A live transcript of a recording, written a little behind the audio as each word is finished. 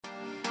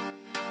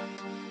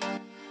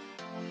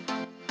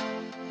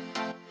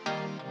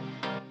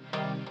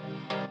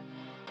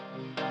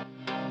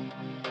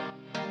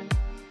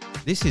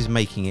This is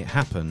Making It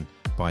Happen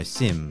by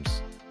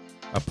Sims,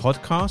 a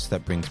podcast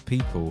that brings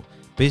people,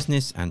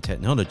 business and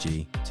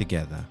technology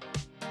together.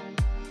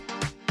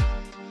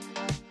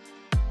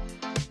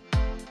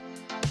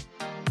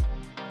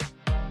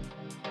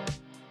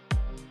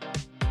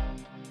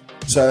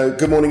 So,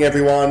 good morning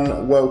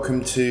everyone.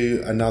 Welcome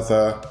to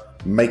another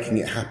Making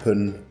It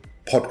Happen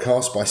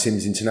podcast by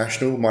Sims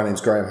International. My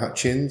name's Graham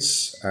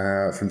Hutchins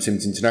from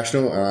Sims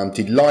International, and I'm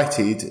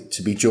delighted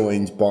to be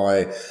joined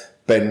by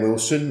Ben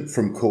Wilson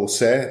from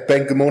Corsair.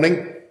 Ben, good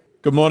morning.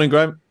 Good morning,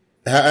 Graham.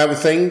 How are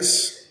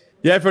things?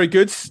 Yeah, very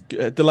good.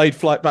 Delayed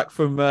flight back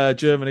from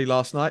Germany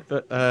last night,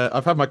 but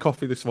I've had my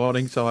coffee this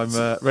morning, so I'm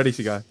ready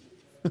to go.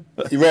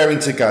 You're raring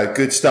to go.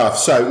 Good stuff.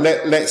 So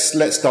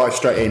let's dive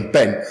straight in.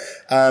 Ben,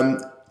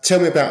 tell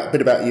me a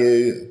bit about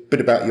you, a bit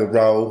about your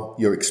role,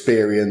 your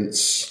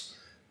experience.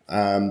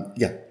 Talk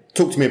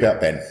to me about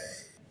Ben.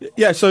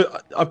 Yeah, so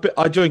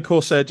I joined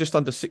Corsair just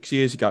under 6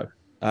 years ago.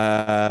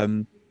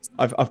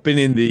 I've been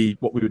in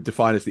what we would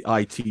define as the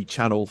IT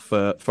channel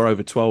for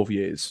over 12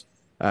 years.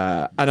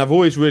 And I've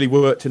always really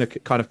worked in a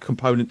kind of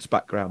components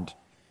background.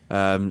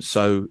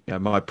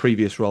 My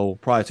previous role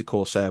prior to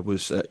Corsair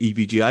was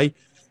EVGA.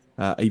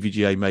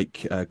 EVGA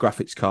make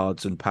graphics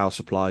cards and power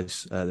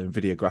supplies. They're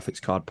NVIDIA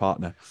graphics card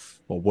partner,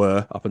 or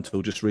were up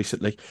until just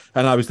recently.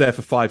 And I was there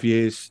for 5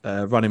 years,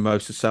 running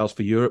most of sales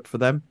for Europe for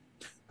them.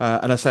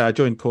 And I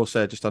joined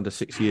Corsair just under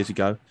 6 years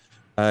ago.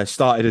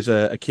 Started as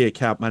a key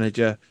account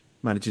manager,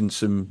 managing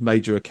some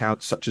major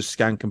accounts such as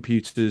Scan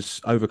Computers,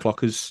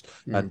 Overclockers,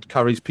 and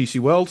Curry's PC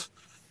World.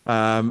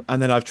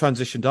 And then I've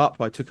transitioned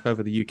up. I took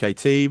over the UK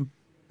team,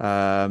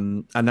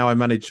 and now I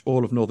manage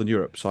all of Northern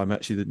Europe. So I'm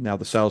actually now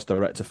the sales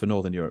director for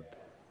Northern Europe.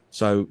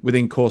 So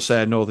within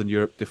Corsair, Northern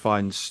Europe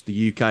defines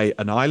the UK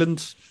and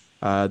Ireland,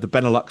 the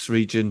Benelux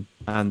region,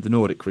 and the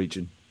Nordic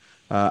region.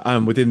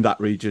 And within that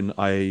region,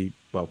 we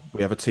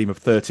have a team of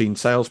 13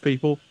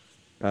 salespeople,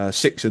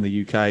 6 in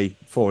the UK,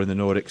 4 in the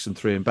Nordics, and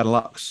 3 in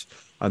Benelux.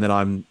 And then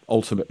I'm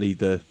ultimately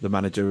the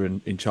manager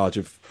and in charge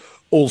of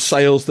all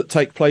sales that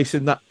take place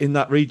in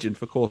that region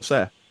for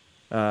Corsair.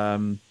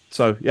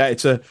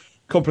 It's a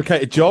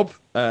complicated job.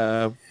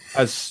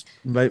 As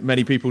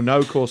many people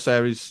know,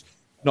 Corsair is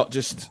not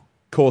just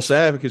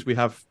Corsair, because we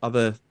have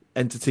other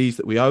entities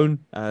that we own,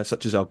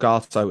 such as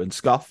Elgato and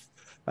Scuff.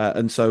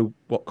 And so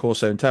what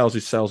Corsair entails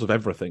is sales of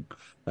everything.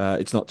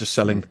 It's not just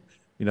selling,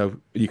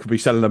 you could be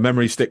selling a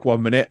memory stick 1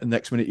 minute, and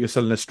next minute you're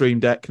selling a Stream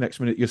Deck, next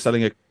minute you're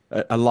selling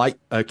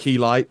a key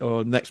light,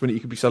 or next minute you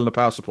could be selling a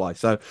power supply.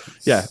 So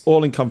yeah,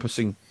 all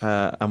encompassing.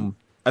 And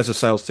as a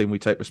sales team, we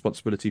take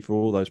responsibility for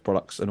all those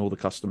products and all the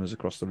customers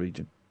across the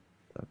region.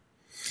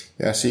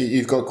 Yeah, so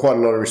you've got quite a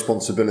lot of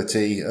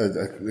responsibility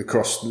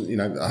across,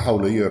 a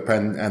whole of Europe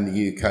and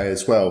the UK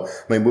as well.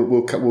 I mean,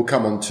 we'll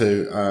come on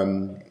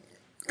to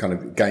kind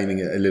of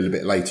gaming a little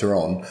bit later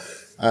on,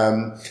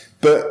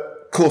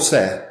 but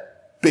Corsair,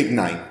 big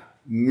name.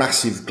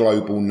 Massive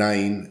global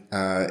name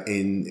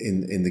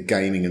in the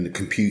gaming and the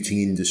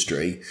computing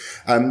industry.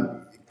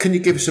 Can you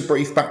give us a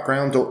brief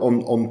background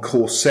on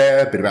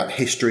Corsair, a bit about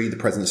history, the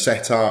present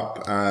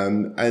setup,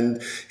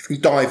 and if we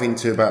dive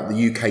into about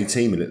the UK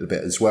team a little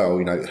bit as well,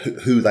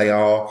 who they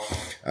are,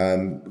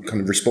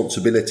 kind of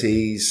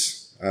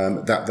responsibilities,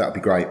 that'd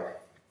be great.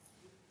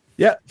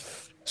 Yeah.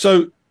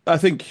 So I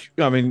think,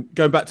 going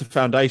back to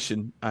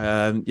foundation,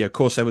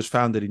 Corsair was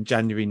founded in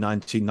January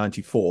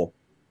 1994.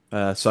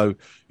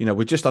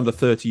 We're just under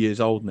 30 years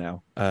old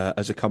now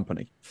as a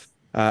company.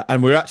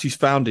 And we're actually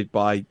founded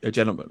by a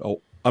gentleman, or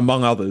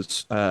among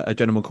others, a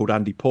gentleman called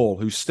Andy Paul,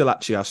 who's still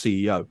actually our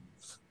CEO.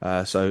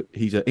 So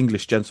he's an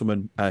English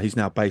gentleman. He's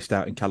now based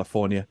out in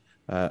California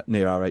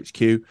near our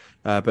HQ.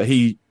 But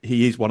he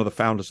is one of the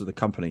founders of the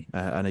company,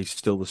 and he's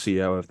still the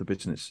CEO of the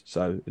business.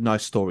 So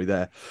nice story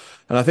there.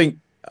 And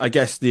I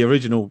guess the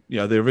original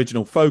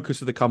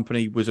focus of the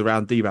company was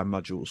around DRAM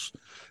modules.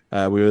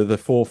 We were at the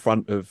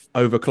forefront of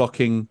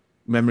overclocking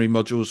memory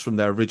modules from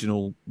their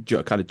original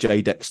kind of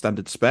JDEC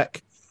standard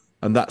spec,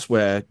 and that's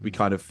where we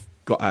kind of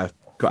got our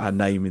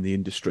name in the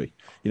industry.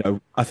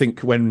 I think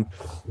when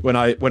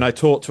I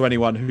talk to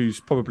anyone who's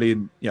probably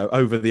in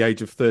over the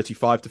age of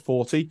 35 to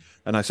 40,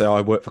 and I say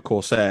I work for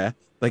Corsair,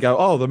 they go,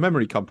 "Oh, the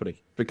memory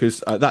company,"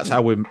 because that's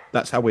how we're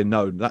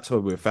known. That's how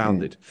we were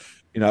founded.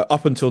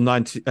 Up until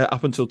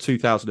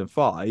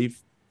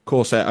 2005.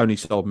 Corsair only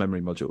sold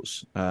memory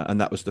modules, and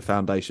that was the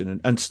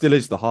foundation and still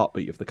is the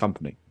heartbeat of the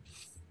company.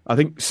 I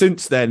think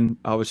since then,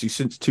 obviously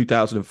since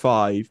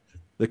 2005,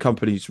 the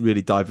company's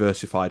really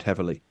diversified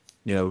heavily.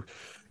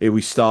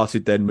 We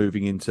started then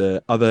moving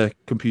into other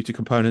computer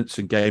components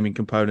and gaming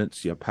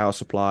components, power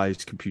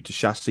supplies, computer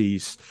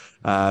chassis,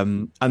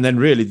 and then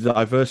really the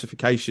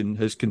diversification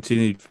has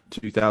continued from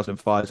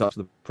 2005 up to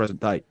the present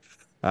day.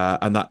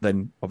 And that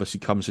then obviously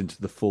comes into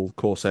the full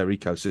Corsair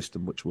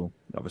ecosystem, which we'll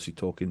obviously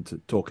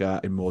talk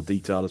out in more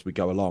detail as we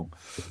go along.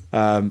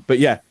 But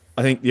yeah,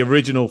 I think the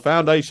original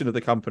foundation of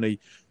the company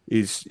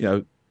is,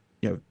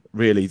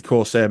 really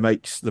Corsair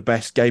makes the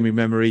best gaming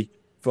memory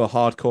for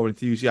hardcore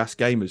enthusiast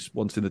gamers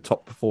wanting the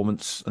top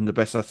performance and the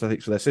best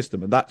aesthetics for their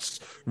system. And that's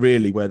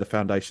really where the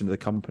foundation of the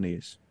company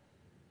is.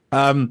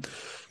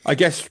 I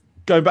guess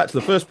going back to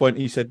the first point,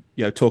 you said,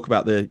 talk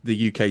about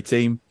the UK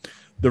team.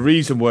 The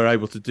reason we're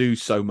able to do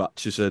so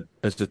much as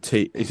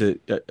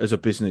a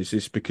business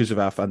is because of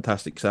our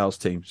fantastic sales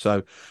team.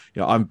 So,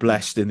 I'm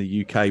blessed in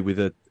the UK with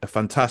a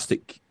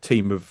fantastic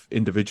team of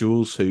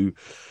individuals who,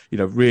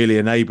 really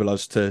enable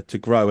us to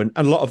grow. And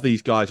a lot of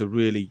these guys are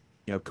really,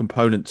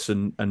 components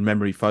and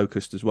memory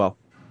focused as well.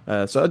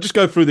 So I'll just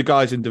go through the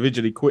guys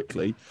individually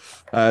quickly.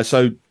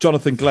 So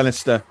Jonathan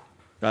Glenister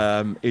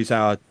is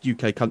our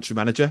UK country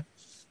manager.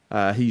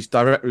 He's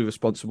directly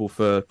responsible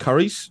for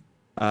curries.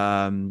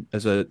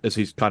 As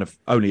his kind of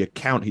only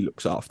account he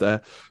looks after,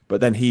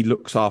 but then he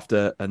looks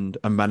after and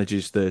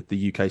manages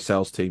the UK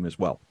sales team as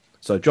well.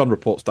 So John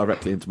reports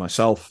directly into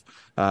myself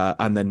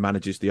and then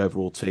manages the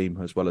overall team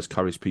as well as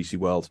Curry's PC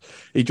World.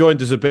 He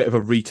joined as a bit of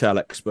a retail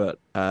expert.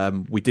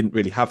 We didn't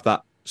really have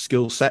that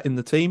skill set in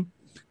the team.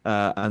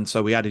 And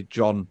so we added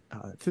John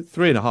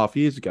 3.5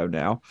 years ago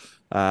now.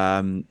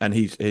 And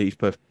he's a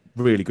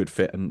really good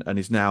fit and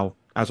is now,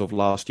 as of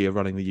last year,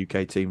 running the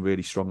UK team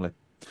really strongly.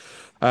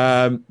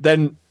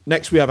 Then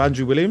next we have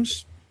Andrew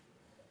Williams.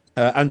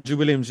 Andrew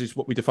Williams is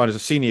what we define as a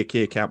senior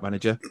key account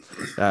manager.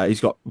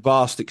 He's got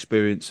vast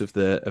experience of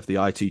the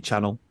IT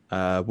channel,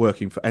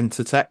 working for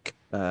Entertech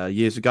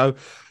years ago.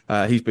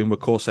 He's been with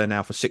Corsair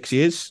now for 6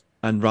 years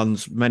and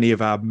runs many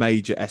of our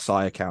major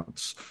SI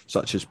accounts,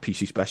 such as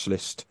PC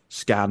Specialist,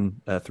 Scan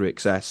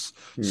 3XS,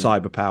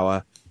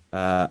 Cyberpower,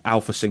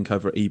 AlphaSync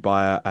over at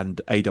eBuyer,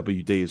 and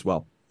AWD as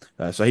well.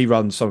 So he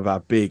runs some of our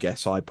big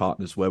SI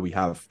partners where we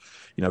have,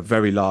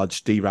 very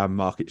large DRAM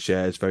market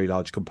shares, very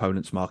large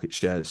components market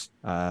shares,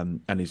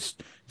 and is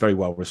very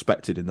well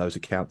respected in those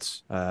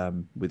accounts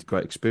with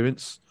great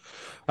experience.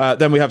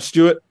 Then we have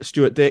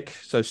Stuart Dick.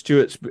 So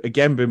Stuart's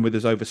again been with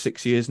us over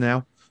 6 years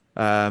now,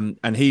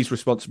 and he's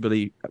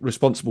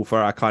responsible for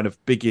our kind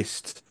of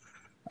biggest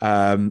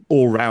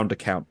all-round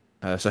account.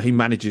 So he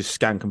manages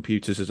Scan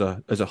Computers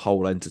as a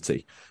whole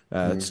entity.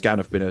 Scan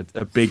have been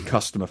a big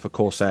customer for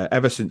Corsair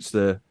ever since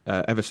the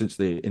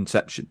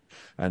inception.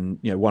 And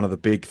one of the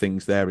big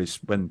things there is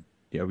when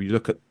you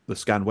look at the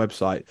Scan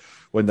website,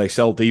 when they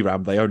sell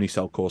DRAM, they only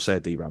sell Corsair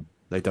DRAM.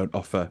 They don't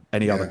offer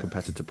any other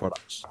competitor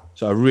products.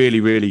 So a really,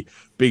 really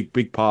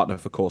big partner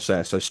for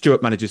Corsair. So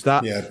Stuart manages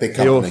that. Yeah, big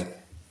company.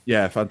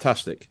 Yeah,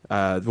 fantastic.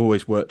 They've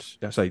always worked.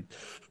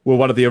 We're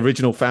one of the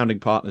original founding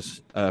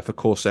partners for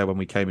Corsair when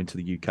we came into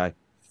the UK.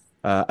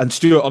 And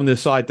Stuart on the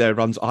side there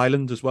runs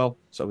Ireland as well.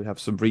 So we have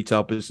some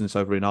retail business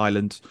over in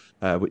Ireland,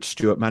 which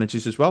Stuart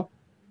manages as well.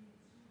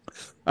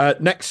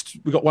 Next,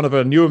 we've got one of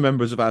our newer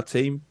members of our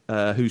team,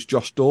 who's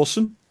Josh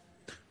Dawson.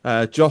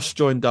 Josh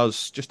joined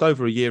us just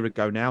over a year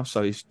ago now.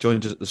 So he's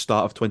joined us at the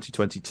start of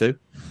 2022.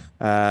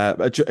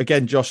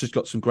 Again, Josh has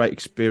got some great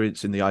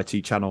experience in the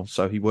IT channel.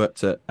 So he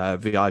worked at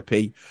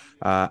VIP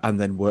and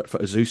then worked for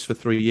Asus for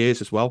 3 years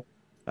as well.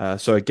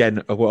 So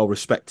again, a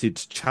well-respected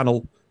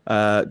channel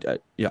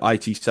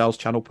IT sales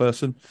channel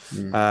person,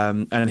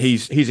 and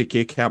he's a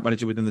key account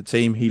manager within the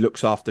team. He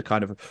looks after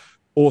kind of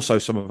also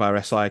some of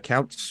our SI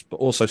accounts, but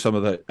also some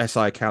of the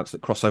SI accounts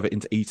that cross over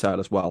into e-tail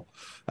as well.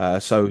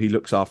 So he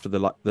looks after the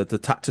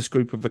Tactus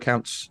group of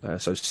accounts,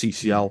 so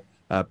CCL,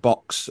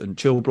 Box, and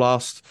Chill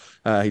Blast.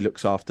 He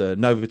looks after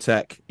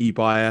Novatech,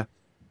 eBuyer,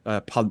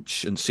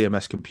 Punch, and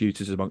CMS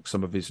Computers amongst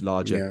some of his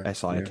larger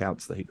SI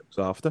accounts that he looks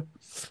after.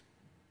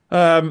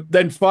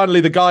 Then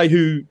finally, the guy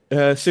who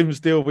Sims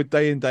deal with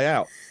day in, day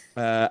out,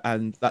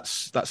 and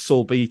that's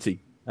Saul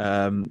Beattie.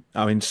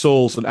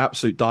 Saul's an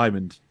absolute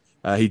diamond.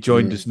 He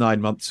joined us 9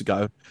 months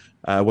ago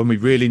when we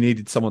really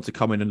needed someone to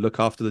come in and look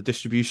after the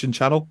distribution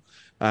channel,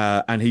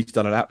 and he's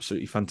done an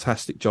absolutely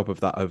fantastic job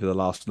of that over the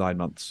last 9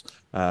 months.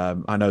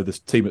 I know the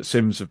team at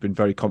Sims have been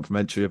very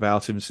complimentary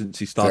about him since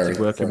he started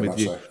working with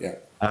you.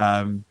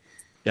 So,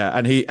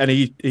 and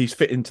he's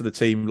fit into the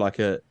team like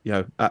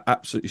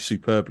absolutely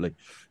superbly.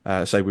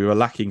 So we were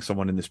lacking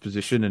someone in this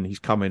position, and he's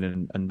come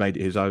in and made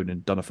it his own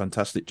and done a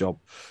fantastic job.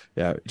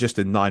 Just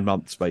in 9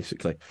 months,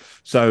 basically.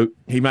 So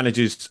he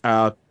manages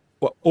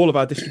all of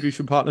our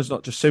distribution partners,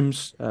 not just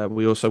Sims.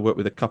 We also work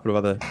with a couple of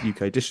other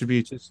UK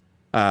distributors.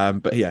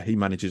 But he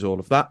manages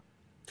all of that.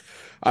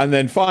 And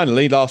then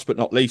finally, last but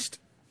not least,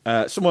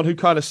 someone who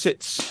kind of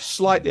sits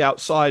slightly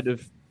outside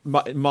of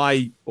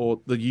my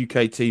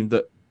UK team,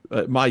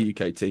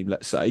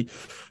 let's say,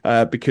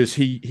 because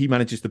he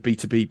manages the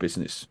B2B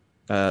business.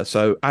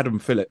 So Adam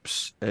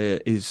Phillips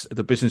is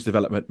the business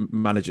development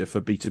manager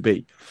for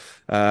B2B.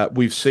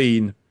 We've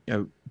seen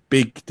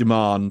big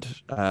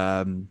demand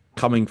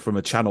coming from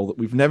a channel that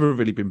we've never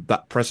really been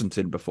that present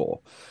in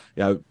before.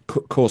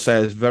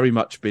 Corsair has very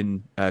much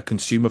been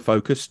consumer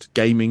focused,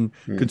 gaming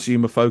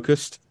consumer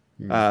focused.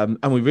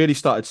 And we really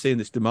started seeing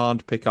this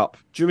demand pick up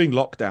during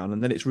lockdown,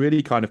 and then it's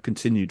really kind of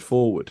continued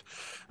forward.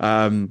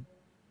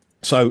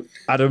 So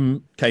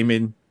Adam came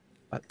in,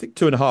 I think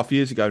 2.5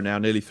 years ago now,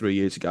 nearly 3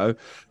 years ago,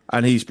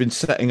 and he's been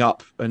setting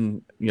up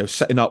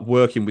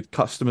working with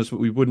customers that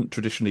we wouldn't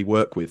traditionally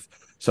work with.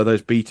 So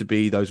those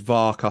B2B, those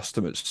VAR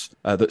customers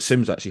that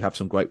Sims actually have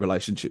some great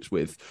relationships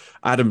with,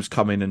 Adam's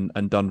come in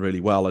and done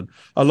really well. And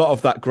a lot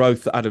of that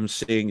growth that Adam's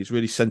seeing is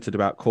really centered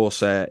about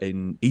Corsair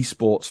in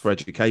esports for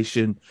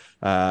education,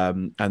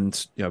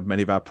 and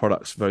many of our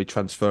products are very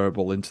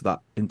transferable into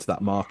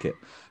that market.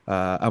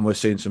 And we're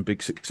seeing some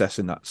big success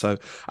in that. So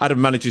Adam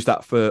manages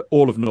that for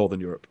all of Northern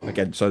Europe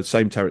again. So the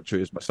same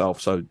territory as myself.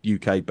 So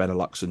UK,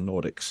 Benelux, and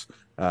Nordics.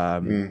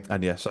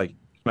 And yeah, so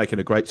making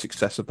a great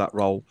success of that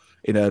role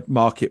in a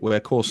market where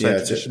Corsair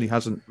traditionally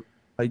hasn't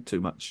played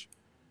too much.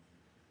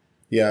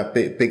 Yeah,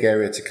 big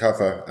area to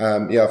cover.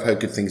 I've heard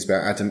good things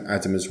about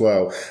Adam as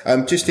well.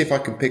 Just if I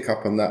can pick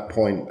up on that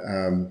point,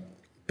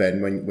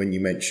 Ben, when you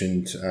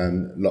mentioned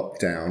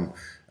lockdown,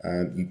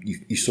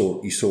 you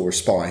saw a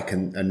spike,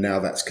 and now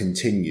that's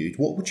continued.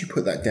 What would you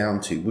put that down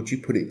to? Would you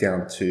put it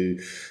down to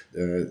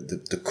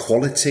the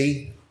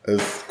quality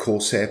of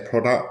Corsair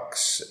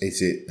products?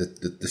 Is it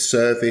the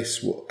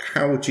service?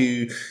 How would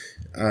you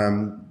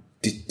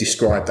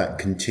describe that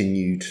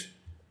continued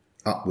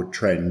upward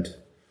trend?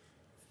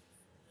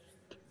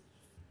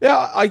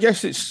 Yeah, I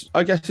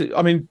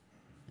mean,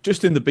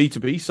 just in the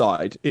B2B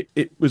side,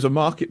 it was a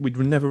market we'd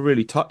never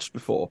really touched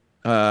before.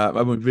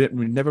 And we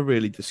never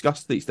really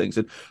discussed these things.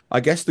 And I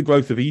guess the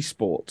growth of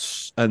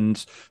esports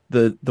and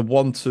the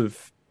want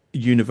of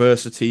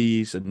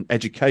universities and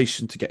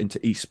education to get into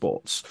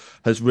esports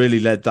has really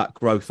led that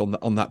growth on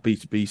that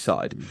B2B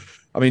side.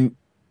 I mean,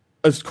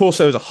 as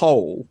Corsair as a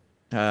whole,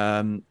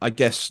 I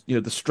guess,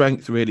 the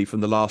strength really from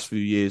the last few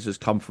years has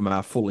come from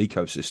our full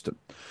ecosystem.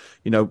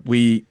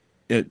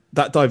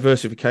 That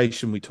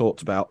diversification we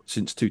talked about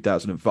since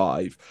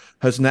 2005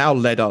 has now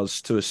led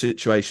us to a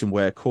situation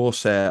where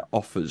Corsair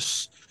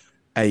offers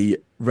a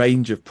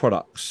range of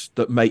products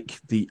that make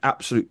the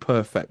absolute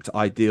perfect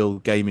ideal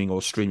gaming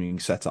or streaming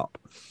setup.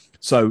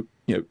 So,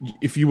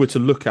 if you were to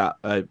look at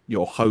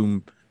your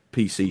home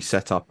PC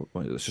setup,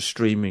 whether it's a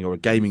streaming or a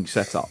gaming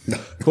setup,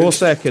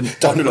 Corsair can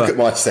Don't look at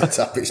my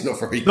setup, it's not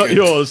very good. Not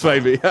yours,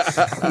 maybe.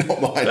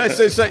 Not mine.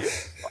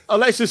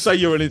 Let's just say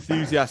you're an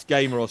enthusiast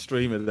gamer or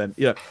streamer then.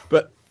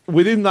 But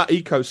within that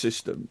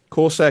ecosystem,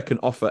 Corsair can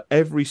offer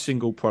every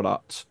single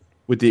product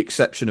with the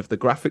exception of the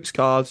graphics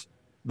cards,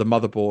 the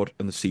motherboard,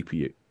 and the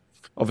CPU.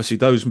 Obviously,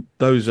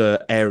 those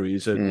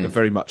areas are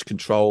very much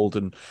controlled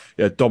and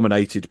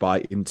dominated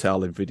by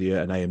Intel,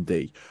 Nvidia, and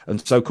AMD.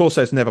 And so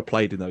Corsair's never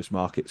played in those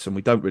markets, and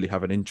we don't really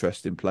have an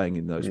interest in playing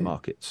in those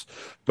markets.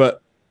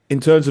 But in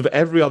terms of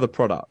every other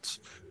product,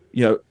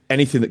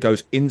 anything that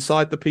goes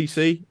inside the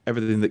PC,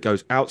 everything that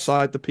goes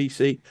outside the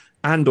PC,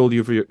 and all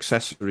of your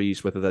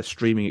accessories, whether they're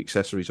streaming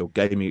accessories or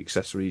gaming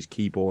accessories,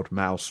 keyboard,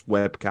 mouse,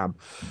 webcam,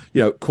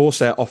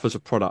 Corsair offers a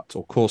product,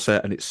 or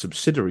Corsair and its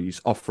subsidiaries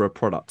offer a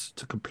product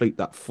to complete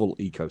that full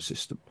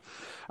ecosystem.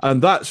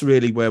 And that's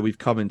really where we've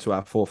come into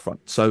our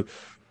forefront. So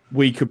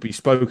we could be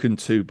spoken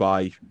to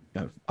by,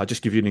 I'll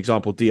just give you an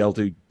example,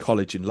 DLD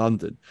College in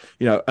London,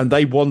 and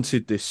they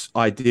wanted this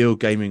ideal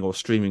gaming or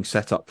streaming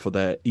setup for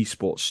their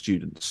esports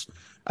students.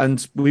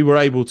 And we were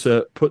able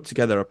to put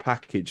together a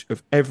package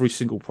of every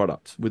single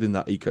product within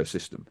that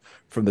ecosystem,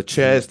 from the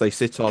chairs they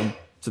sit on,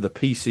 to the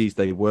PCs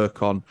they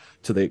work on,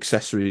 to the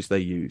accessories they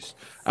use.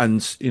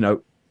 And,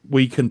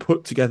 we can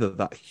put together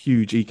that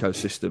huge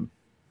ecosystem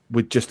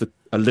with just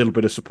a little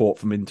bit of support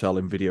from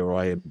Intel, Nvidia,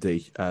 or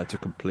AMD to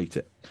complete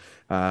it.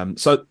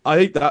 So I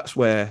think that's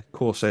where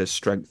Corsair's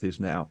strength is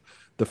now,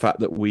 the fact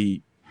that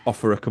we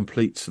offer a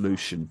complete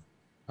solution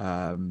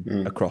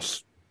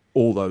across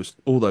all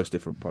those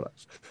different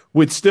products,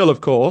 with still, of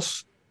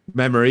course,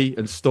 memory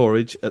and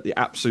storage at the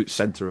absolute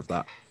center of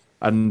that.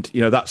 And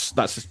that's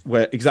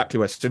exactly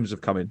where Sims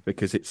have come in,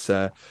 because it's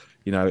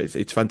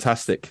it's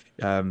fantastic,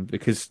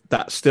 because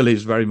that still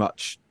is very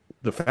much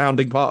the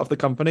founding part of the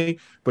company,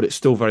 but it's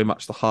still very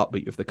much the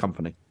heartbeat of the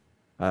company.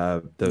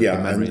 The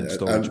memory and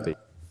storage bit.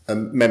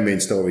 Memory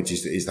and storage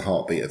is the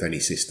heartbeat of any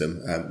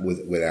system.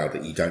 Without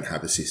it, you don't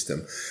have a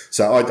system.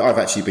 So I've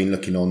actually been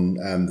looking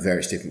on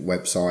various different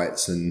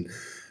websites and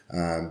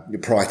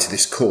prior to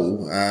this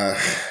call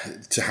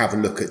to have a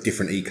look at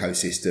different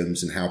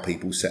ecosystems and how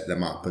people set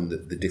them up and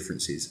the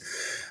differences.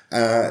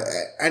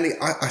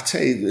 I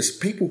tell you,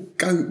 people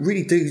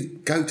really do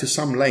go to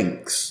some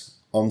lengths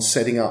on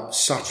setting up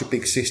such a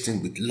big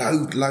system with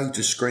loads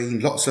of screen,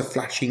 lots of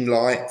flashing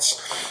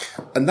lights.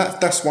 And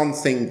that's one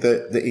thing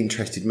that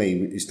interested me,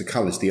 is the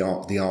colours, the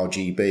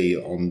RGB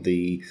on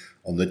the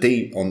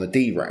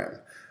DRAM.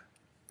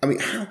 I mean,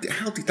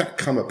 how did that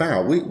come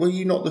about? Were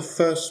you not the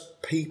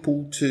first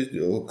people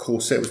or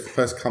Corsair was the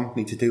first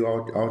company to do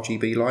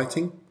RGB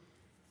lighting?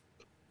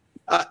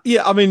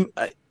 I mean,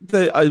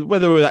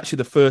 whether we were actually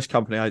the first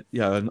company,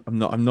 I'm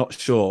not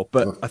sure,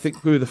 but I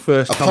think we were the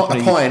first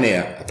company. A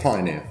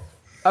pioneer.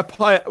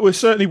 We're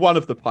certainly one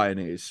of the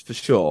pioneers, for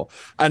sure.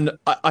 And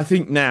I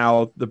think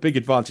now the big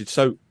advantage,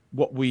 so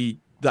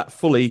that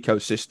full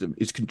ecosystem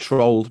is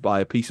controlled by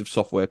a piece of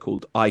software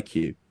called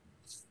IQ.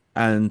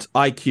 And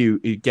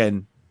IQ,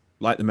 again,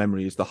 like the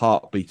memory, is the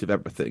heartbeat of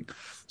everything.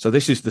 So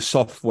this is the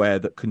software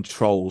that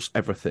controls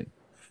everything.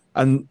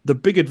 And the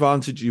big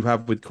advantage you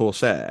have with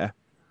Corsair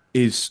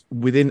is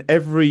within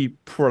every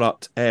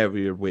product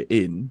area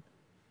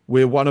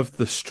we're one of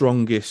the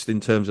strongest in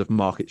terms of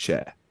market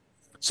share.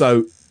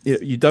 So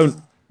you don't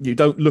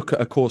look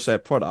at a Corsair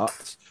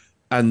product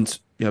and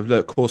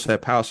look, Corsair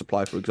power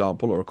supply, for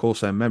example, or a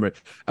Corsair memory,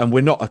 and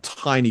we're not a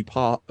tiny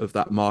part of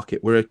that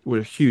market. We're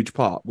a huge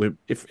part. We're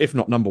if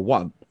not number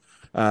one.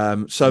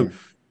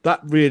 That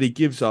really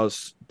gives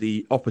us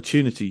the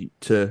opportunity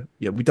to,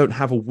 we don't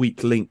have a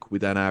weak link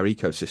within our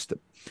ecosystem.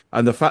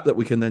 And the fact that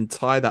we can then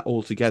tie that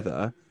all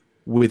together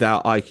with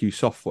our IQ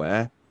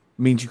software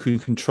means you can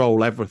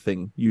control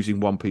everything using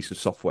one piece of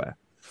software.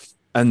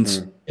 And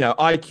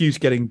IQ's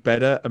getting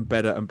better and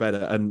better and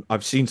better. And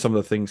I've seen some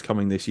of the things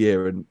coming this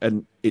year,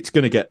 and it's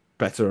going to get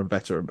better and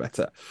better and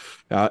better.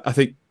 I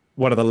think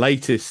one of the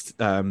latest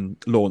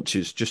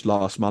launches just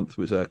last month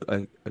was a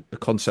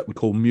concept we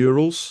call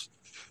murals.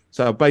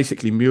 So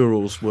basically,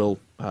 murals will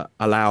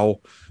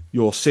allow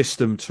your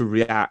system to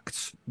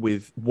react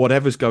with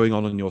whatever's going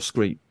on your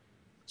screen.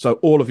 So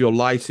all of your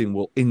lighting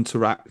will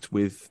interact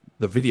with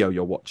the video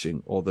you're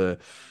watching, or the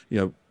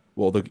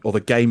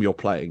game you're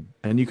playing,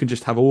 and you can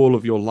just have all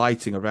of your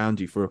lighting around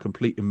you for a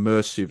complete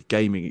immersive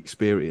gaming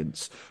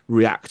experience,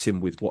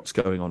 reacting with what's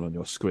going on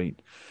your screen.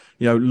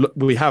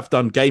 We have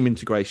done game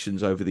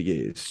integrations over the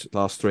years,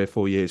 last 3 or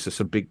 4 years. There's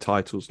some big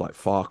titles like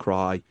Far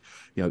Cry.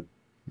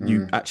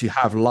 You actually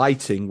have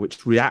lighting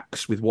which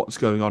reacts with what's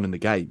going on in the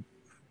game.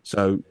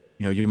 So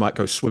you might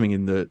go swimming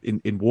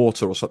in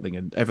water or something,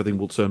 and everything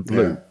will turn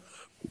blue. Yeah.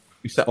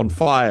 You set on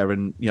fire,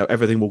 and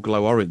everything will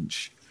glow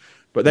orange.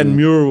 But then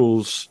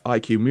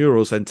IQ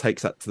Murals then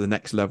takes that to the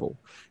next level.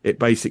 It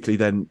basically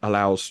then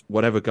allows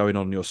whatever going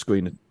on your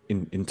screen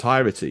in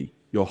entirety,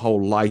 your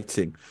whole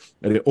lighting,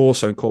 and it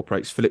also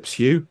incorporates Philips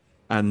Hue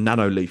and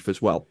Nanoleaf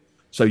as well.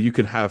 So you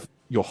can have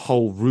your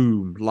whole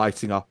room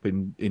lighting up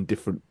in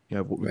different,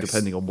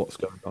 depending on what's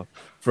going on,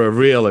 for a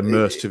real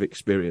immersive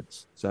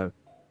experience. So.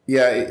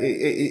 Yeah,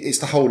 it's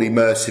the whole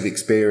immersive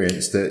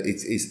experience that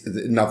it's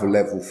another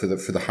level for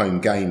the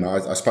home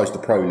gamer. I suppose the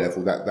pro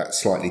level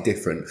that's slightly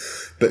different,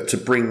 but to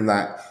bring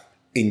that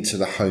into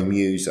the home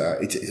user,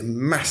 it's a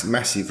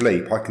massive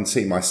leap. I can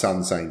see my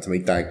son saying to me,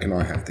 "Dad, can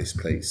I have this,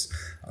 please?"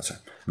 I say,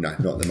 "No,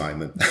 not at the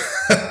moment.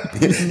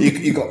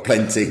 you got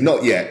plenty,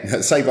 not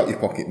yet. Save up your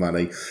pocket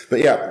money." But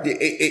yeah,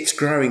 it's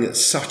growing at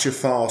such a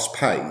fast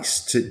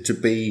pace to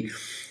be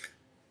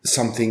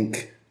something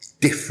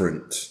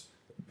different.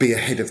 Be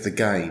ahead of the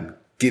game,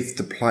 give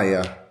the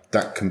player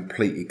that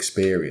complete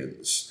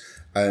experience.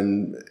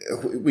 And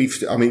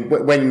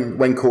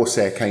when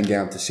Corsair came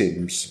down to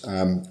Sims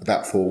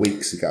about 4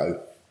 weeks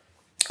ago,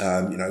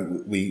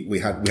 we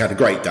had a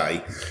great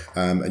day,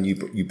 and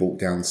you brought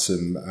down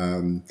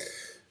some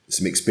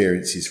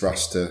experiences for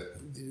us to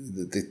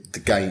the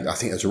game. I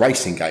think it was a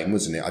racing game,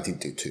 wasn't it? I didn't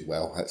do too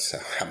well. That's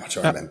how much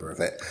I remember of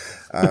it.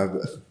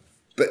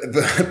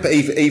 But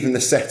even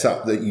the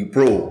setup that you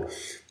brought.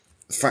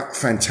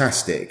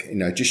 Fantastic,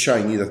 just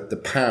showing you the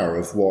power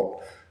of what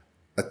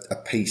a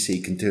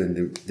PC can do, and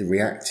the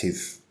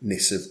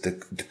reactiveness of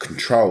the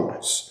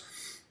controls.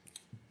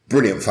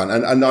 Brilliant fun.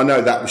 And I know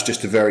that was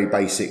just a very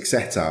basic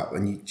setup,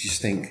 and you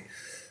just think,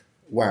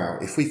 wow,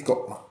 if we've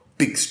got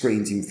big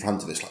screens in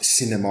front of us, like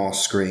cinema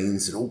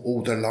screens, and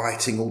all the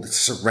lighting, all the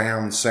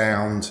surround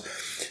sound,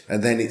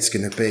 and then it's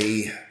going to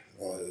be...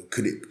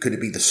 Could it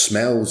be the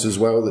smells as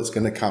well that's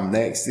going to come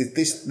next?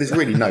 There's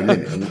really no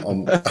limit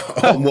on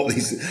what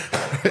these.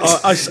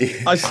 I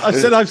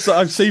said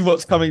I've seen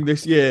what's coming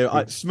this year.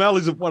 Smell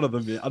isn't one of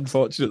them yet,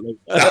 unfortunately.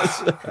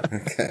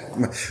 Okay.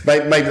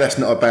 Maybe that's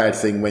not a bad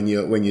thing when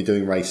you're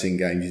doing racing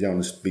games. You don't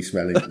want to be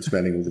smelling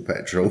all the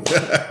petrol.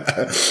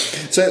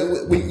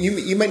 So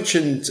you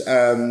mentioned.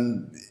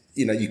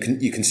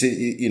 You can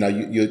see,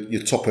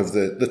 you're top of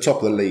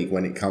the league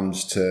when it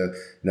comes to,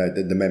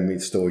 the memory,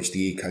 the storage,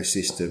 the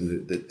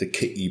ecosystem, the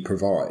kit you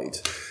provide.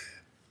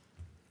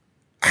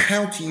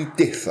 How do you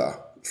differ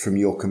from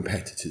your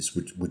competitors?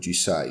 Would you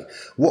say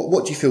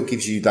what do you feel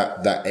gives you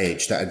that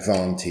edge, that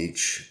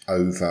advantage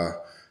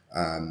over,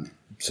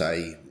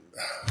 say,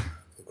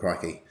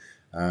 crikey,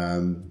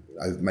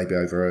 maybe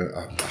over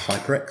a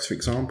HyperX, for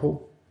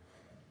example?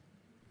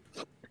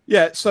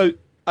 Yeah. So.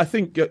 I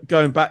think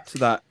going back to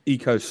that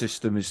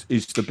ecosystem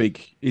is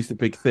the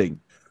big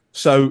thing.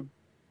 So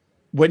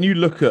when you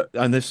look at,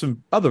 and there's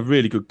some other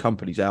really good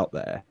companies out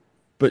there,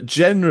 but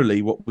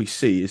generally what we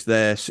see is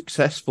they're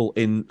successful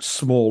in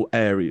small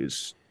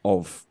areas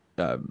of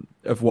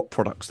what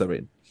products they're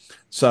in.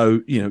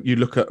 So you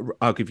look at,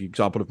 I'll give you an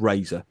example of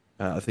Razer.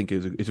 I think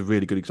is a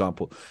really good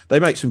example. They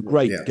make some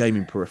great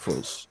gaming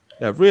peripherals.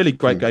 Yeah, really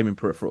great gaming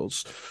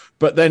peripherals.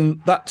 But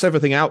then that's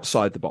everything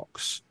outside the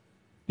box.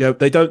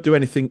 They don't do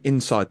anything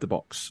inside the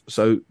box.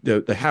 So,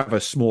 they have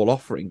a small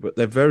offering, but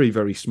they're very,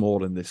 very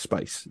small in this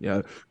space.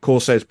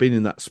 Corsair's been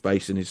in that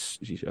space and is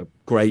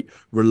great,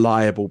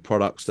 reliable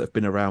products that have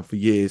been around for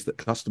years that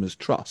customers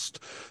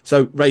trust.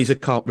 So Razer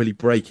can't really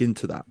break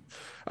into that.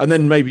 And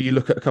then maybe you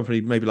look at a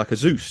company maybe like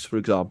Asus, for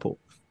example.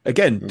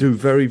 again, do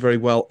very, very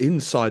well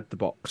inside the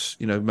box,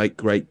 make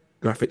great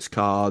graphics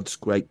cards,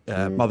 great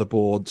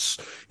motherboards,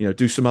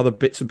 do some other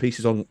bits and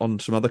pieces on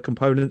some other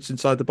components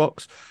inside the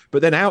box.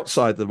 But then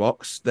outside the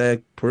box, their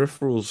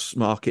peripherals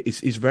market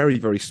is very,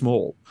 very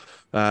small.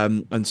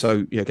 And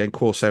so, again,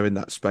 Corsair in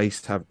that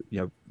space have,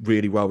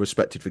 really well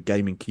respected for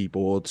gaming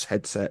keyboards,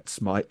 headsets,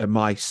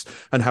 mice,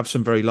 and have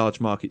some very large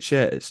market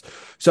shares.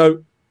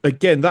 So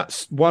again,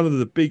 that's one of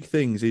the big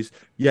things is,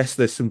 yes,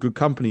 there's some good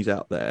companies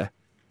out there,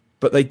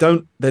 but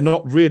they're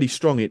not really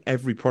strong in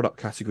every product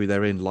category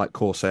they're in like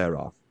Corsair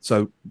are.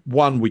 So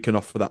one, we can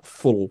offer that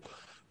full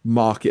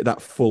market,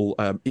 that full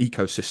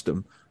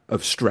ecosystem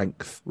of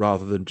strength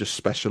rather than just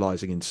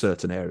specializing in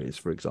certain areas,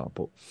 for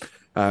example.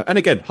 And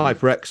again,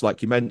 HyperX,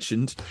 like you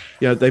mentioned,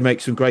 they make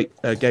some great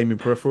gaming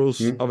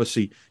peripherals.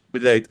 Obviously,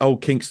 with their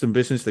old Kingston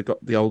business, they've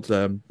got the old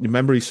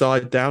memory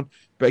side down.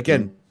 But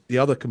again, the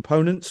other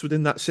components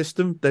within that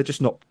system,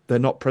 they're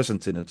not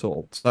present in at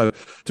all. So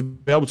to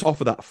be able to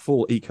offer that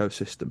full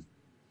ecosystem,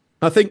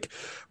 I think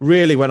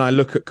really when I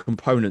look at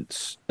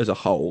components as a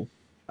whole,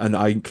 and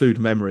I include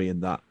memory in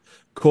that,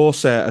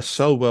 Corsair are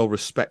so well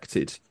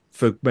respected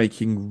for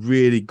making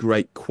really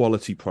great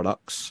quality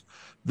products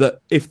that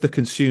if the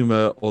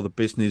consumer or the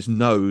business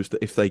knows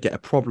that if they get a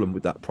problem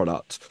with that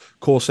product,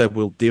 Corsair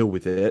will deal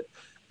with it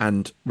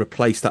and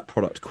replace that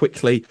product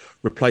quickly,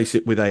 replace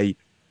it with a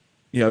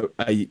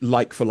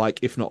like for like,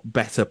 if not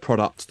better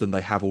product than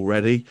they have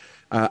already.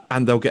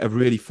 And they'll get a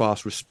really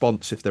fast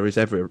response if there is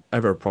ever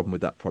a problem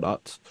with that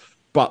product.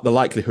 But the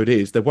likelihood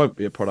is there won't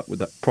be a problem with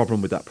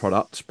that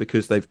product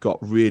because they've got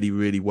really,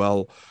 really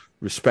well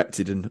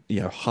respected and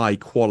high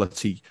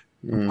quality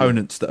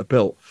components that are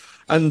built.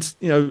 And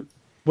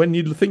when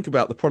you think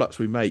about the products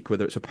we make,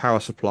 whether it's a power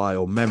supply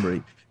or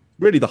memory,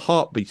 really the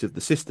heartbeat of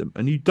the system,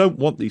 and you don't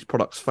want these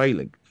products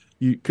failing,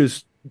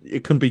 because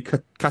it can be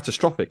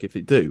catastrophic if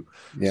it do.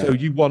 Yeah. So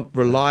you want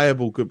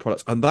reliable, good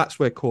products, and that's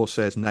where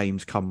Corsair's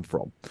names come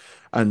from.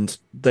 And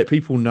that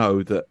people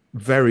know that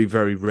very,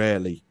 very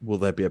rarely will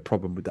there be a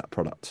problem with that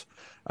product.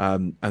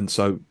 And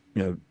so,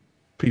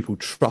 people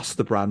trust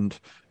the brand.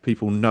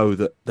 People know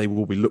that they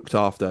will be looked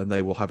after and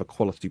they will have a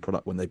quality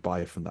product when they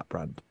buy from that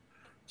brand.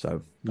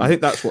 So I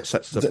think that's what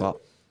sets us apart.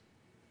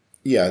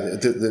 Yeah,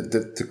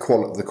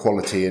 the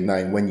quality and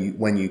name.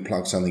 When you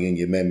plug something in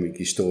your memory,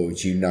 your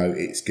storage,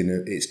 it's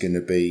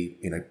gonna be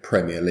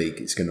Premier League.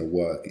 It's gonna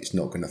work. It's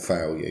not gonna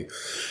fail you.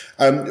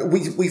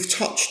 We've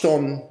touched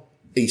on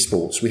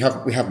esports. We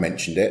have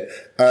mentioned it.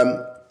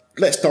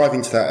 Let's dive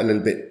into that a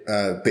little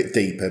bit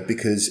deeper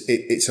because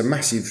it's a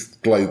massive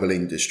global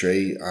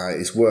industry.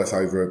 It's worth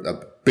over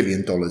 $1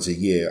 billion a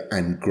year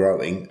and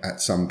growing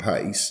at some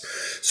pace.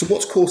 So,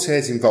 what's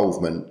Corsair's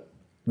involvement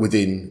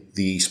within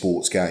the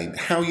esports game?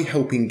 How are you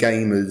helping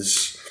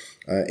gamers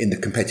in the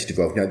competitive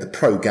world? The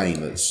pro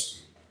gamers.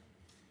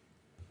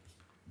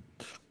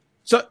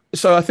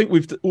 So I think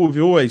we've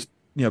always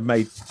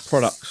made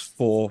products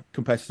for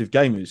competitive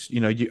gamers.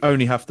 You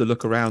only have to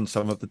look around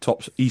some of the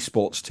top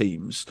esports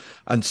teams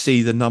and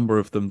see the number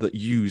of them that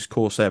use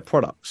Corsair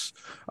products.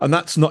 And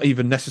that's not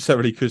even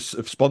necessarily because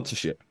of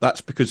sponsorship.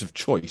 That's because of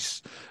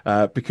choice,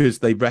 because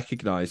they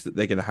recognize that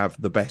they're going to have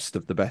the best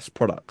of the best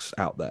products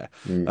out there.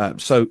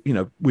 So,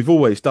 we've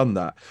always done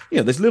that.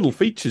 There's little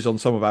features on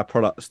some of our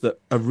products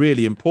that are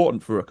really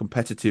important for a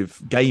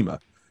competitive gamer.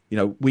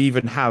 We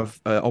even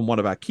have on one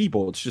of our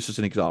keyboards, just as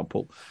an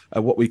example,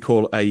 what we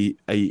call a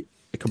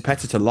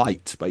competitor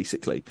light,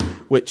 basically,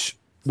 which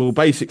will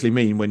basically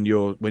mean when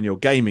you're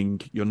gaming,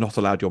 you're not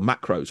allowed your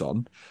macros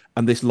on,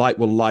 and this light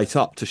will light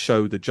up to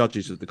show the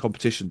judges of the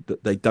competition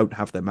that they don't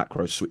have their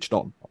macros switched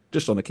on,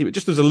 just on a keyboard,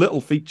 just as a little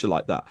feature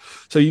like that.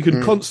 So you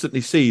can constantly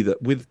see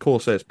that with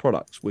Corsair's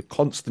products, we're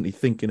constantly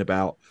thinking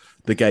about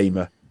the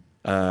gamer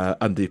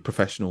and the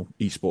professional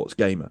esports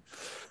gamer.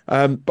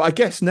 But I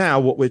guess now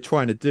what we're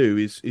trying to do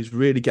is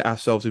really get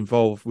ourselves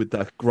involved with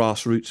the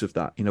grassroots of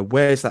that.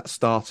 Where's that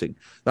starting?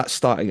 That's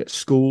starting at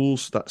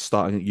schools, that's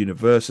starting at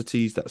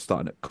universities, that's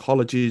starting at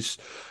colleges.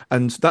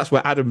 And that's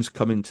where Adam's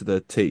come into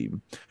the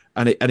team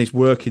and he's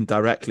working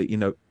directly.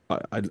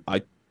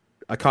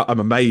 I'm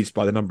amazed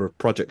by the number of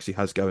projects he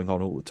has going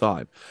on all the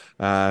time.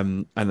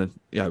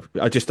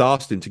 I just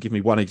asked him to give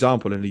me one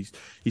example and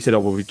he said,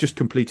 we've just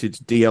completed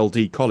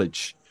DLD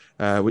College.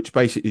 Which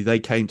basically they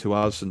came to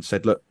us and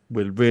said, look,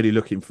 we're really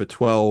looking for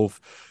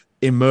 12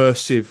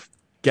 immersive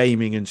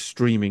gaming and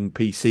streaming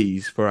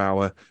PCs for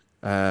our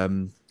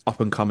up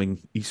and coming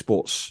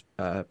esports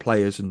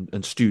players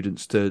and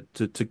students to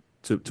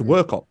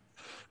work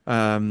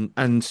on.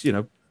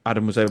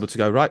 Adam was able to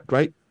go, right,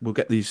 great, we'll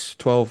get these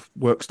 12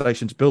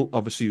 workstations built,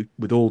 obviously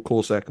with all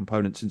Corsair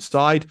components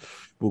inside.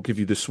 We'll give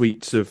you the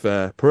suites of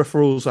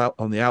peripherals out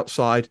on the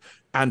outside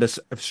and a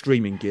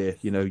streaming gear.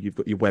 You've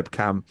got your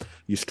webcam,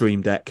 your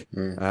stream deck,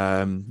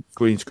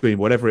 green screen,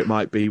 whatever it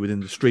might be within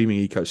the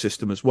streaming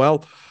ecosystem as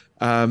well.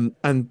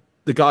 And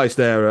the guys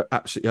there are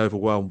absolutely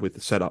overwhelmed with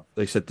the setup.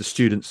 They said the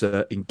students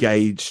are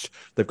engaged.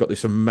 They've got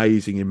this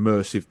amazing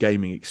immersive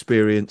gaming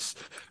experience.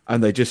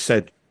 And they just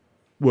said,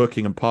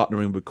 working and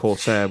partnering with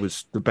Corsair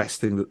was the best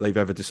thing that they've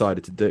ever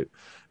decided to do.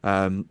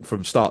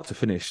 From start to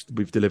finish,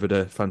 we've delivered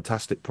a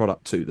fantastic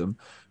product to them,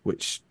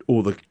 which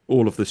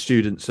all of the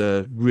students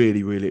are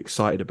really, really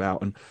excited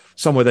about, and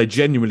somewhere they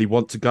genuinely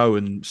want to go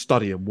and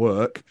study and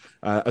work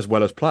as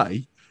well as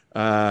play.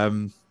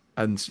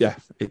 And yeah,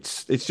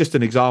 it's just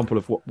an example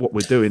of what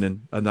we're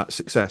doing and that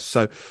success.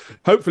 So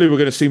hopefully we're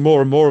going to see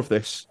more and more of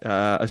this.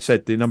 I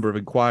said the number of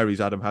inquiries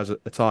Adam has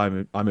at the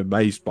time, I'm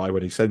amazed by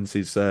when he sends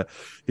his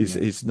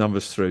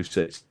numbers through.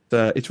 So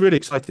it's really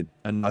exciting,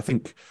 and I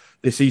think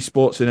this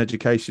esports and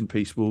education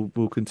piece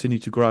will continue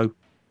to grow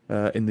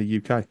in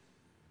the UK.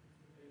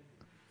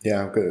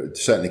 Yeah, I'm going to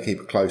certainly keep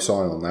a close eye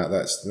on that.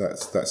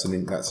 That's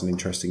an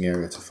interesting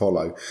area to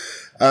follow.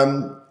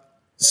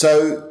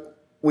 So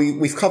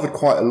we've covered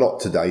quite a lot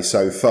today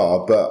so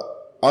far, but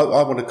I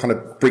want to kind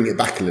of bring it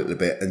back a little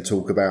bit and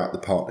talk about the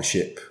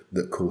partnership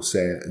that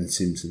Corsair and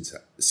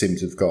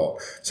Sims have got.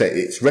 So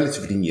it's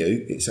relatively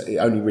new. It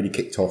only really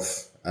kicked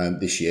off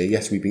this year.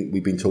 Yes,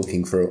 we've been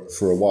talking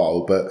for a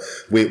while, but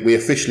we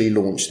officially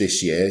launched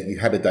this year. You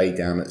had a day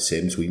down at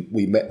Sims.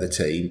 We met the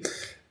team.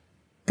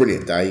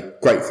 Brilliant day.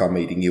 Great fun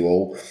meeting you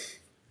all.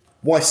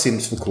 Why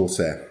Sims for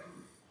Corsair?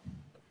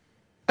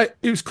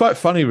 It was quite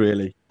funny,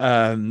 really.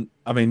 I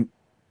mean,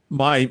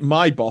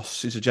 my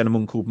boss is a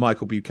gentleman called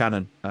Michael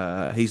Buchanan.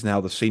 He's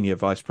now the senior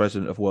vice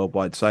president of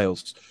worldwide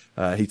sales.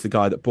 He's the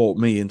guy that brought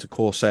me into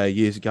Corsair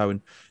years ago,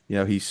 and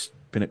he's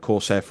been at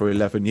Corsair for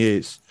 11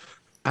 years.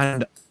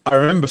 And I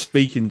remember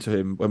speaking to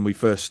him when we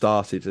first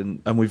started,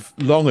 and we've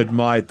long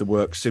admired the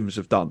work Sims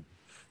have done.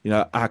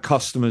 Our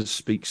customers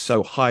speak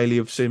so highly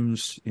of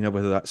Sims,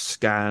 whether that's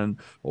Scan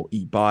or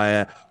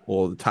eBuyer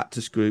or the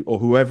Tactus Group or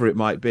whoever it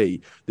might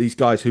be. These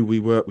guys who we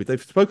work with,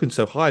 they've spoken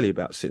so highly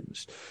about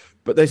Sims,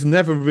 but there's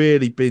never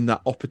really been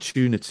that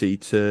opportunity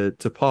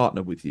to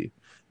partner with you.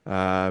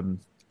 And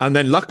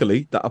then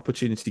luckily that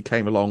opportunity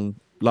came along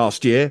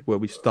last year where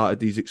we started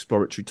these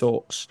exploratory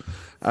talks.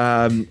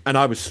 And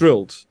I was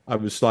thrilled. I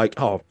was like,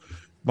 oh,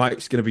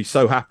 Mike's going to be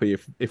so happy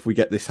if we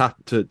get this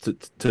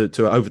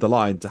to over the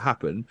line to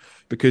happen,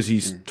 because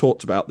he's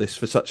talked about this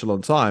for such a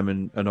long time,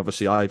 and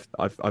obviously I've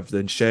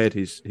then shared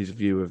his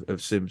view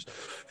of Sims.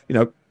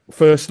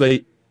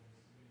 Firstly,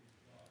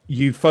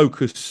 you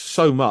focus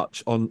so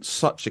much on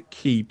such a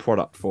key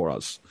product for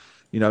us.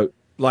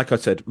 Like I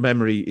said,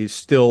 memory is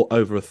still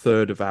over a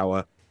third of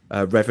our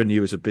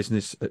revenue as a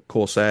business at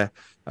Corsair.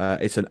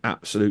 It's an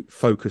absolute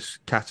focus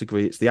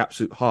category. It's the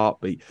absolute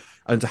heartbeat.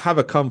 And to have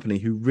a company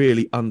who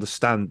really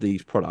understand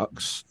these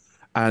products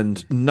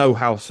and know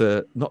how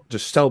to not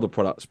just sell the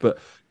products, but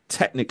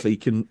technically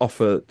can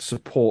offer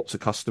support to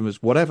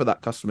customers, whatever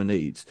that customer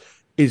needs,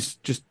 is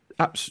just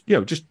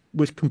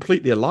we're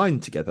completely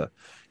aligned together.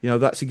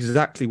 That's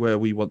exactly where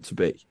we want to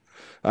be.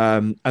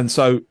 And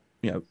so,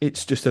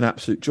 it's just an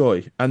absolute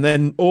joy. And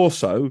then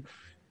also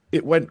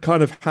it went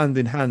kind of hand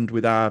in hand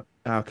with our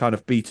kind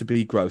of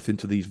B2B growth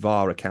into these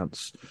VAR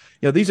accounts.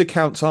 These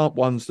accounts aren't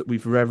ones that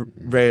we've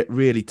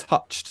really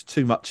touched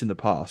too much in the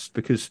past,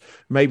 because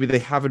maybe they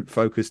haven't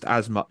focused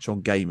as much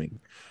on gaming.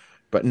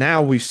 But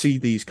now we see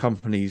these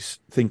companies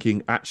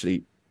thinking,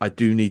 actually, I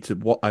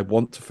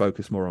want to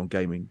focus more on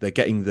gaming. They're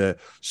getting the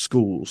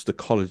schools, the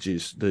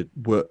colleges, the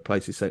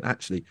workplaces saying,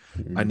 actually,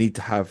 I need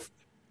to have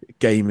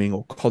gaming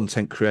or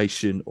content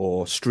creation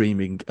or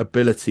streaming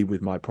ability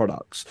with my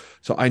products.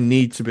 So I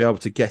need to be able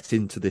to get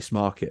into this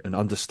market and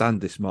understand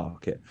this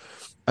market.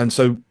 And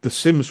so the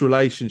Sims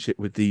relationship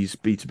with these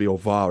B2B or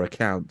VAR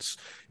accounts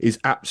is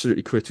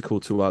absolutely critical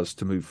to us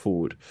to move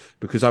forward,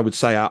 because I would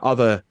say our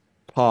other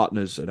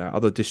partners and our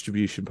other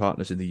distribution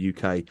partners in the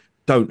UK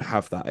don't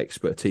have that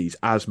expertise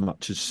as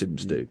much as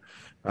Sims do.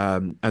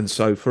 And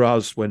so for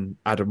us, when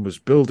Adam was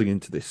building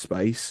into this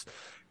space,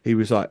 he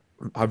was like,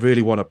 I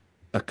really want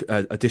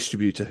a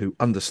distributor who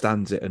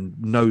understands it and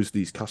knows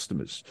these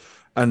customers.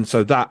 And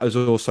so that has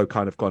also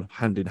kind of gone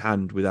hand in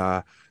hand with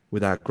our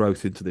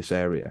growth into this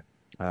area.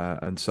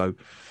 And so,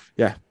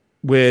 yeah,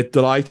 we're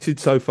delighted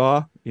so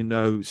far.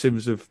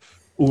 Sims have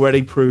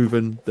already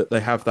proven that they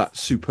have that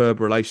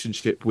superb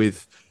relationship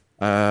with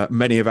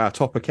many of our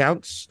top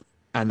accounts,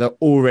 and they're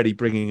already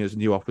bringing us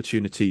new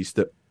opportunities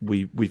that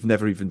we've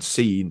never even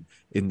seen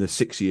in the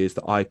 6 years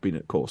that I've been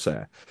at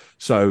Corsair.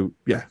 So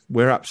yeah,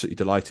 we're absolutely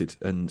delighted,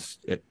 and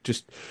it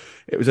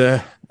was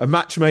a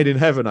match made in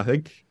heaven, I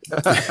think.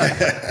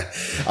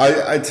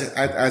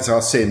 As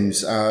our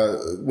Sims,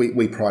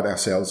 we pride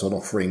ourselves on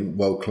offering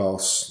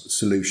world-class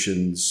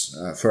solutions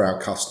for our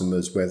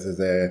customers, whether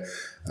they're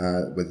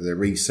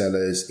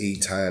resellers,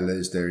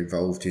 e-tailers, they're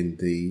involved in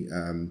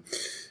the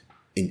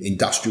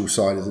industrial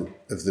side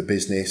of the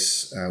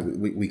business.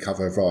 We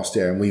cover a vast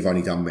area, and we've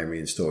only done memory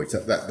and storage.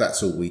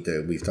 That's all we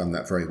do. We've done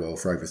that very well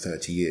for over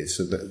 30 years.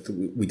 So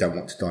that we don't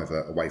want to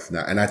divert away from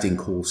that. And adding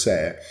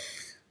Corsair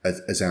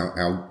as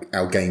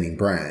our gaming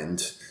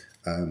brand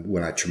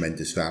will add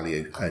tremendous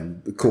value.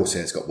 And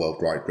Corsair's got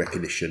worldwide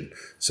recognition.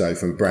 So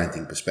from a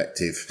branding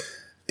perspective,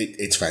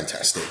 it's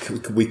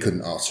fantastic. We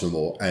couldn't ask for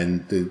more.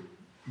 And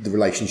the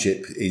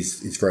relationship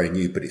is very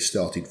new, but it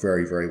started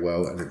very, very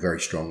well and very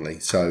strongly.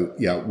 So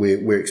yeah,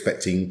 we're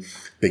expecting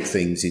big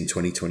things in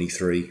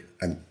 2023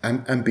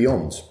 and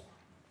beyond.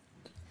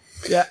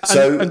 Yeah,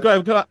 and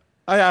Graham, can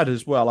I add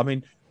as well? I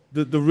mean,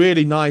 the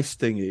really nice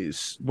thing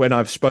is when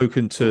I've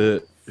spoken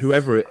to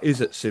whoever it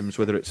is at Sims,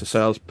 whether it's a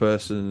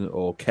salesperson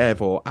or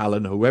Kev or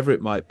Alan, whoever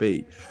it might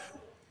be.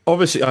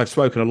 Obviously, I've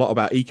spoken a lot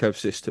about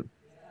ecosystem.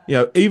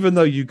 Even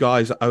though you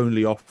guys are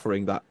only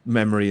offering that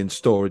memory and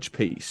storage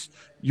piece,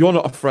 you're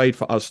not afraid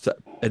for us to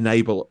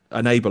enable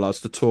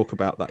us to talk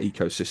about that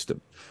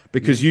ecosystem,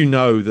 because you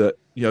know that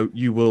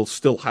you will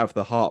still have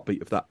the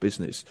heartbeat of that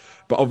business.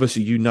 But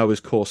obviously, as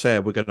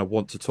Corsair, we're going to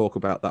want to talk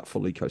about that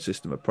full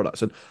ecosystem of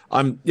products.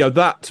 And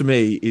that to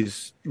me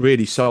is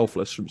really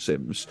selfless from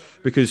Sims,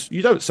 because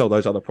you don't sell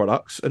those other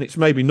products, and it's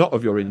maybe not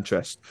of your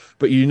interest,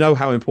 but you know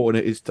how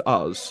important it is to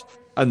us,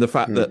 and the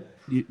fact that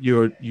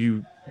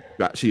you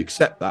actually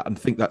accept that and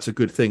think that's a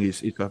good thing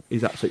is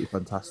absolutely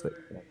fantastic.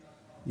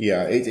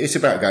 Yeah, it's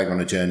about going on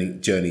a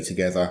journey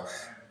together.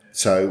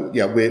 So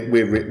yeah, we're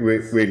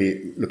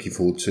really looking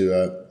forward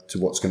to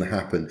what's going to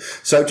happen.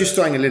 So just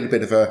throwing a little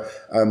bit of a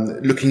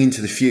looking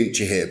into the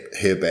future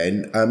here,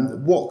 Ben.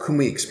 What can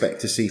we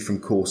expect to see from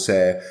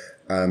Corsair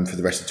for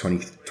the rest of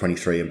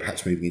 2023 and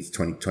perhaps moving into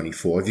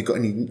 2024? Have you got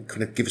any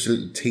kind of give us a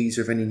little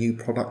teaser of any new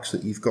products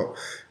that you've got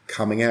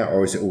coming out,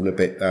 or is it all a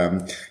bit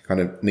kind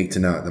of need to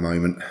know at the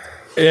moment?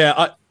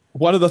 Yeah,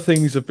 one of the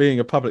things of being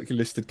a publicly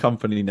listed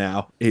company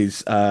now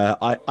is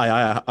I'm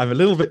a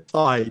little bit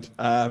tied.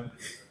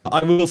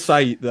 I will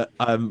say that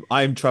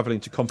I'm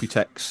traveling to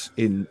Computex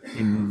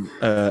in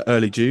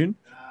early June,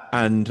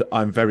 and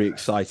I'm very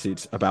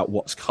excited about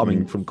what's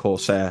coming from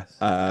Corsair.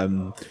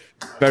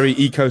 Very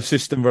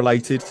ecosystem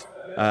related,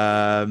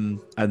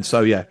 and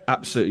so yeah,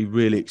 absolutely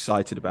really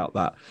excited about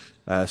that.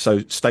 So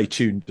stay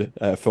tuned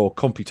for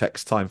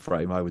Computex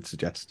timeframe, I would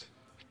suggest.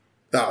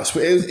 It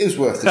was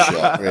worth the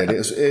shot, really.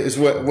 It was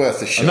worth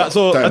the shot. And that's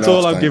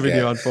all I'm giving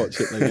you,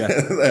 unfortunately. Yeah,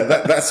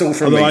 that's all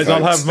from Otherwise, me.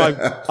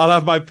 I'll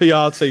have my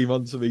PR team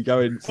onto me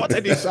going, "What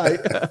did he say?"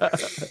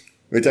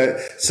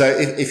 So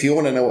if you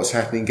want to know what's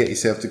happening, get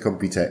yourself to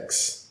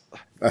Computex.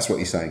 That's what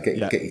you're saying. Get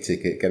your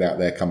ticket. Get out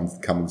there. Come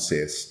and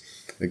see us.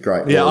 They're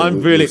great. Yeah,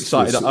 I'm really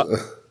excited.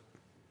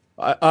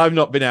 I've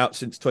not been out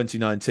since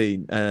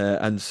 2019,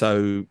 and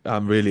so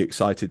I'm really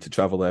excited to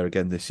travel there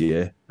again this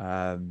year.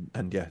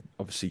 And yeah,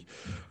 obviously,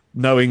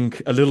 knowing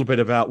a little bit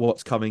about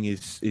what's coming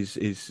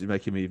is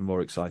making me even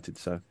more excited.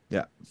 So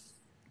yeah.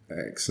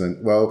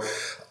 Excellent. Well,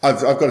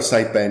 I've got to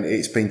say, Ben,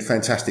 it's been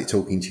fantastic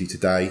talking to you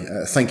today.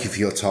 Thank you for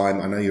your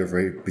time. I know you're a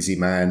very busy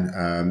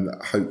man.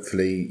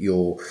 Hopefully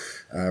your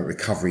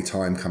recovery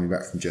time coming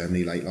back from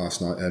Germany late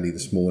last night, early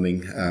this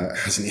morning,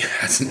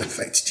 hasn't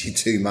affected you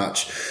too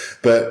much.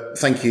 But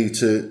thank you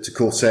to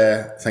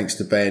Corsair. Thanks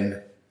to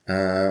Ben.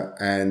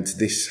 And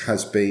this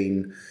has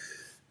been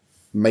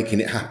Making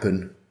It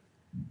Happen,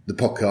 the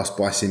podcast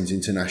by Sims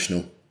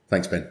International.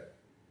 Thanks, Ben.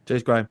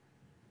 Cheers, Graham.